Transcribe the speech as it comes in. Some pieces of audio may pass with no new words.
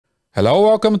Hello,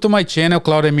 welcome to my channel.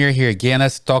 Claudemir here again.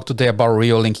 Let's talk today about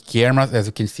Reolink cameras. As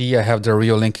you can see, I have the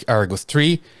Reolink Argus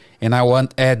 3 and I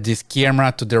want to add this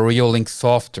camera to the Reolink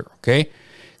software, okay?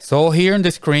 So here on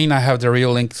the screen, I have the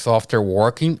Reolink software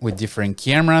working with different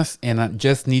cameras and I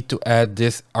just need to add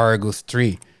this Argus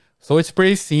 3. So it's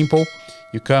pretty simple.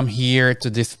 You come here to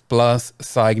this plus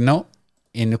signal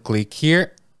and you click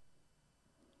here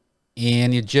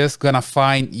and you're just gonna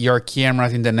find your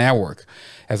cameras in the network.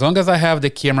 As long as I have the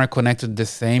camera connected to the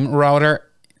same router,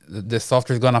 the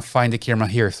software is gonna find the camera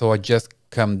here. So I just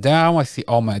come down, I see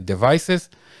all my devices,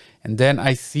 and then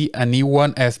I see a new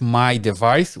one as my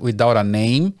device without a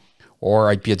name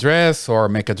or IP address or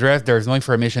MAC address. There's no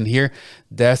information here.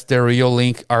 That's the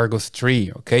Reolink Argus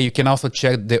 3, okay? You can also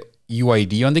check the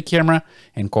UID on the camera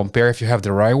and compare if you have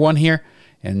the right one here,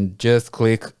 and just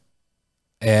click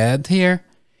add here.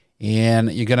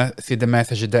 And you're gonna see the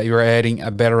message that you're adding a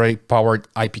battery powered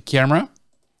IP camera.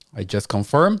 I just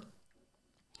confirm.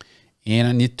 And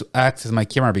I need to access my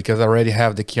camera because I already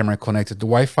have the camera connected to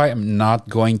Wi-Fi. I'm not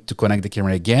going to connect the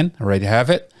camera again. I already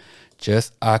have it.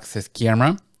 Just access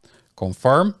camera,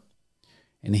 confirm.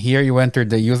 And here you enter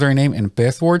the username and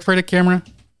password for the camera.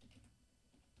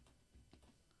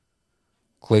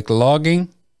 Click login.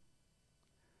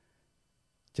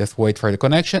 Just wait for the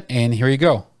connection and here you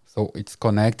go. So it's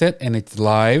connected and it's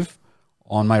live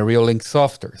on my Reolink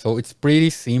software. So it's pretty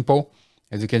simple.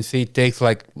 As you can see, it takes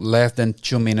like less than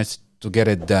 2 minutes to get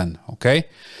it done, okay?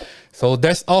 So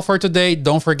that's all for today.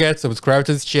 Don't forget, subscribe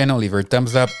to this channel, leave your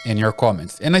thumbs up and your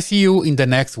comments. And I see you in the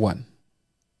next one.